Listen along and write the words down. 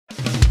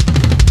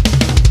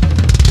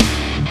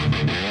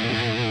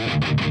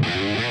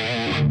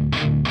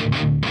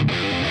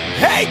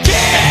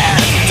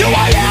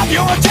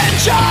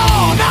attention.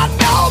 I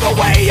know the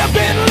way you've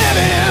been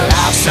living.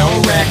 Life's so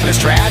reckless,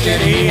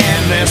 tragedy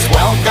endless.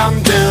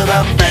 Welcome to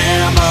the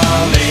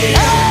family.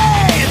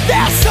 Hey,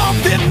 there's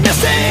something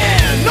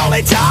missing.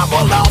 Only time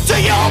will alter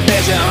your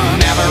vision.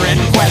 Never in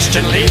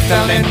question,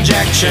 lethal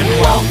injection.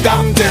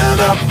 Welcome to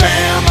the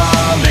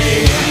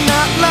family.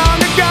 Not long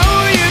ago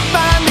you'd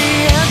find the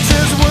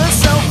answers were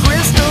so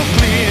crystal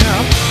clear.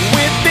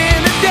 Within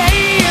a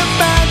day you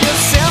find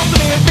yourself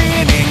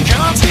living in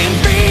constant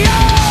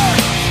fear.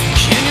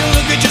 Can you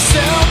look at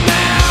yourself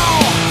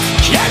now?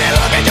 Can you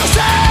look at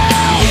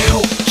yourself?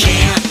 You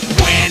can't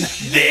win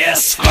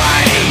this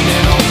fight.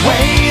 In a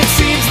way it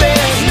seems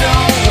there's no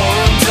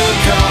one to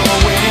come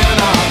when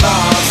our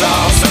thoughts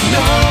are so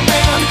numb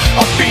and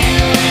our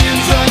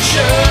feelings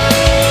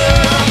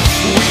unsure.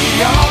 We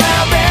all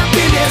have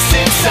emptiness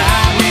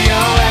inside. We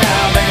all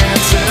have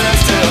answers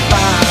to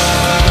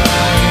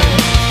find.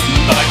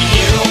 But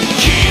you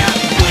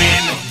can't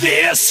win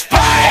this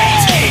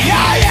fight. Hey,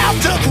 I have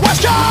to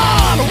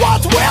question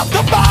what's with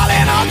the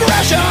violent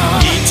aggression.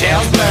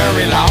 Details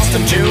blurry, lost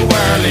them too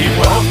early.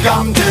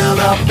 Welcome to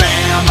the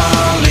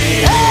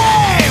family.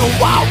 Hey,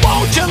 why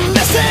won't you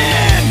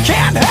listen?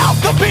 Can't help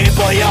the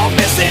people you're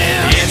missing.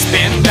 It's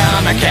been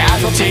done, a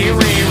casualty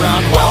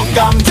rerun. Welcome